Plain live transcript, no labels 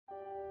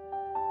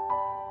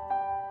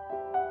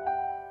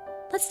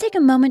let's take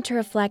a moment to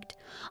reflect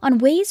on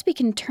ways we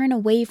can turn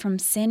away from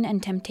sin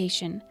and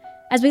temptation,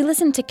 as we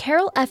listen to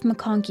Carol F.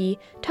 McConkie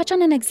touch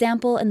on an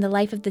example in the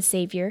life of the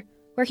Savior,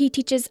 where he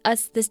teaches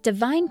us this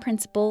divine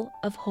principle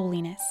of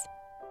holiness.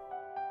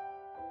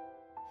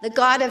 The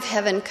God of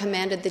heaven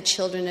commanded the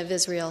children of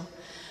Israel,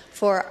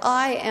 "For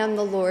I am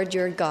the Lord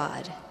your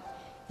God.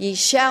 Ye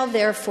shall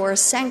therefore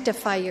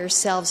sanctify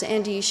yourselves,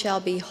 and ye shall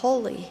be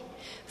holy,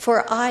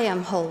 for I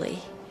am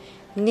holy.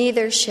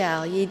 Neither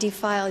shall ye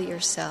defile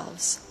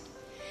yourselves."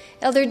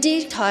 Elder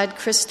D. Todd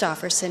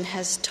Christofferson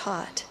has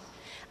taught,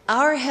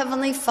 our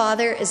Heavenly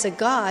Father is a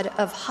God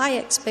of high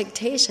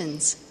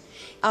expectations.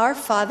 Our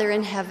Father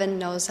in heaven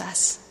knows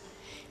us.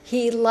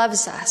 He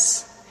loves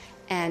us,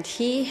 and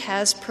He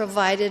has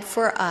provided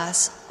for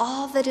us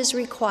all that is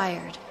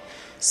required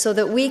so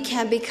that we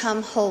can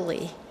become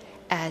holy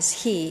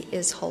as He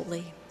is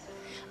holy.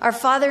 Our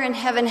Father in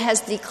heaven has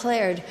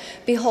declared,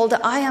 "Behold,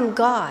 I am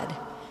God.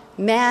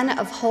 Man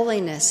of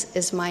holiness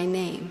is my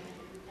name."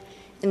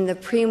 In the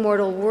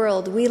premortal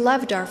world, we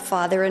loved our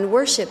Father and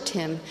worshiped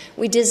Him.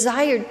 We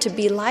desired to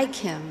be like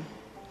Him.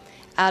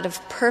 Out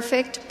of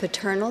perfect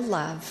paternal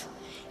love,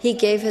 He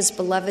gave His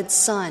beloved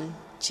Son,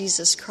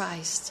 Jesus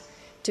Christ,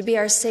 to be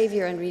our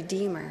Savior and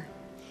Redeemer.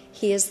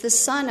 He is the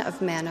Son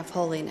of Man of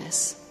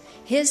holiness.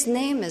 His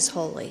name is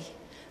holy,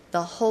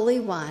 the Holy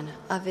One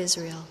of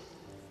Israel.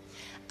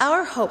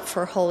 Our hope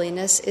for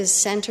holiness is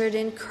centered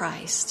in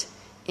Christ,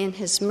 in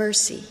His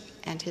mercy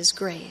and His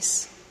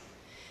grace.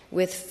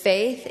 With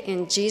faith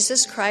in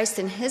Jesus Christ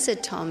and His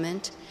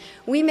atonement,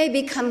 we may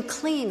become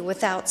clean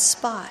without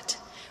spot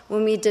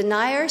when we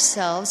deny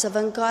ourselves of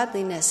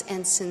ungodliness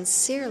and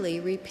sincerely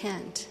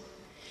repent.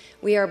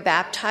 We are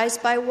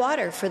baptized by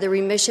water for the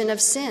remission of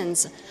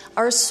sins.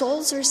 Our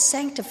souls are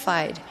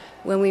sanctified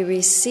when we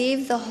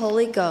receive the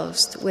Holy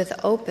Ghost with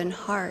open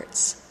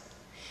hearts.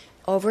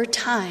 Over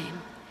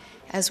time,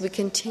 as we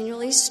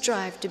continually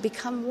strive to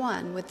become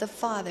one with the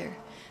Father,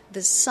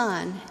 the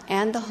Son,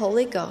 and the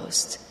Holy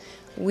Ghost,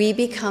 we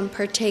become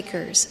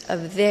partakers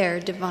of their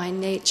divine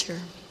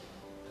nature.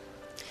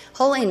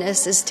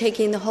 Holiness is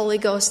taking the Holy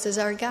Ghost as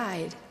our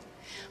guide.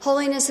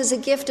 Holiness is a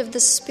gift of the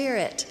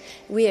Spirit.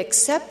 We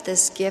accept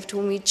this gift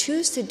when we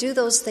choose to do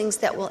those things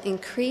that will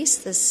increase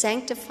the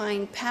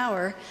sanctifying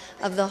power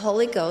of the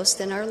Holy Ghost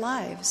in our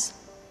lives.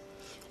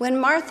 When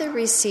Martha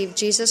received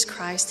Jesus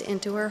Christ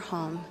into her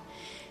home,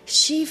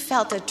 she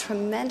felt a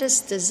tremendous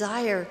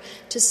desire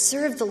to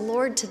serve the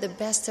Lord to the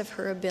best of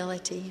her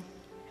ability.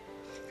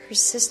 Her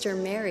sister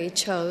Mary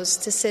chose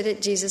to sit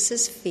at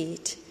Jesus'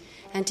 feet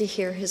and to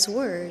hear His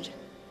word.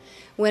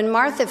 When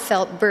Martha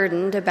felt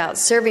burdened about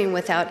serving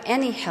without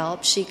any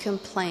help, she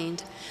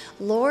complained,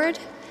 "Lord,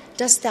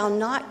 dost thou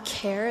not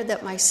care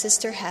that my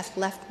sister hath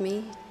left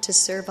me to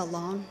serve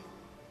alone?"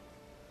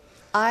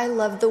 I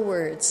love the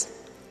words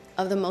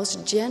of the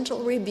most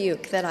gentle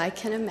rebuke that I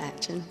can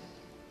imagine.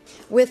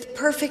 With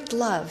perfect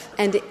love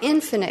and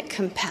infinite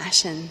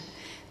compassion,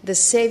 the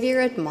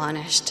Savior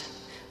admonished,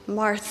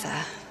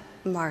 "Martha,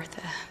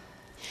 Martha,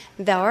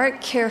 thou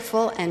art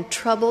careful and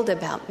troubled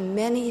about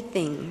many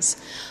things,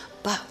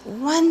 but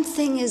one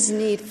thing is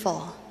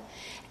needful,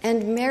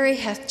 and Mary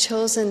hath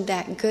chosen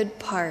that good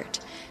part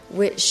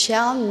which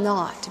shall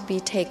not be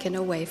taken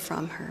away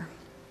from her."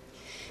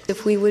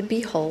 If we would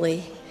be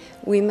holy,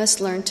 we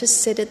must learn to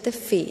sit at the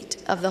feet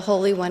of the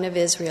Holy One of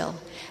Israel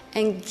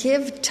and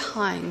give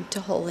time to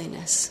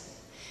holiness.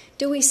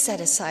 Do we set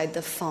aside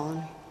the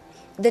phone,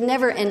 the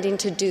never-ending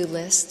to-do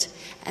list,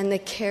 and the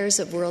cares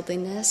of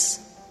worldliness?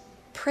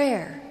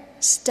 Prayer,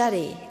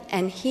 study,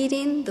 and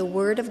heeding the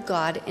Word of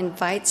God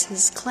invites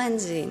His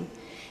cleansing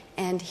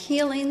and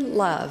healing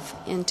love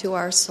into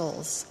our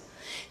souls.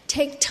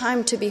 Take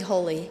time to be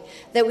holy,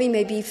 that we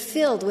may be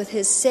filled with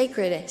His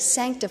sacred,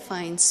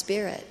 sanctifying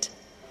Spirit.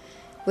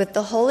 With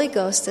the Holy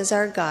Ghost as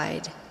our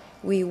guide,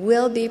 we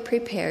will be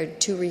prepared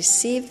to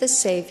receive the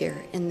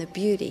Savior in the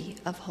beauty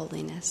of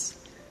holiness.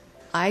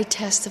 I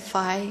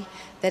testify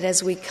that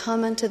as we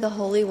come unto the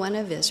Holy One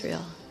of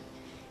Israel,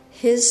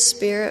 His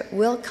Spirit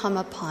will come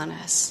upon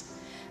us,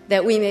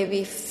 that we may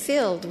be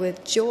filled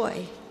with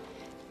joy,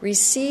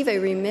 receive a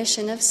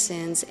remission of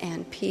sins,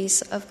 and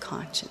peace of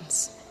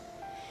conscience.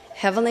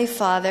 Heavenly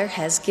Father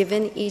has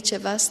given each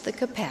of us the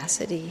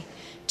capacity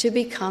to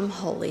become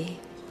holy.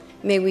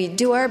 May we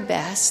do our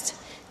best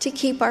to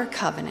keep our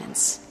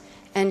covenants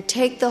and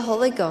take the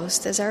Holy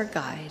Ghost as our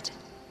guide.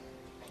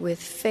 With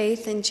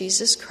faith in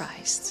Jesus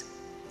Christ,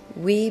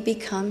 we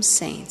become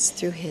saints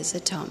through His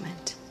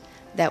atonement,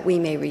 that we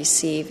may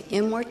receive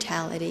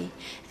immortality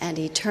and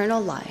eternal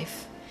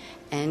life,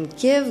 and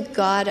give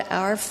God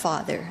our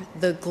Father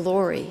the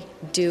glory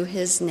due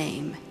His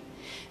name.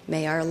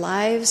 May our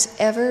lives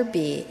ever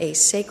be a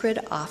sacred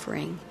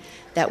offering,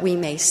 that we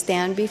may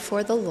stand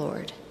before the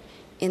Lord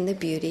in the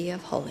beauty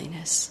of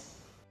holiness.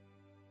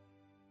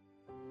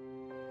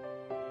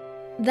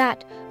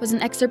 That was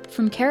an excerpt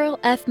from Carol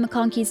F.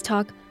 McConkie's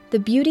talk, The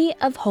Beauty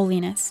of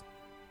Holiness.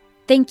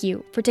 Thank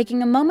you for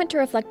taking a moment to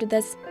reflect with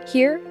us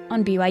here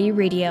on BYU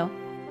Radio.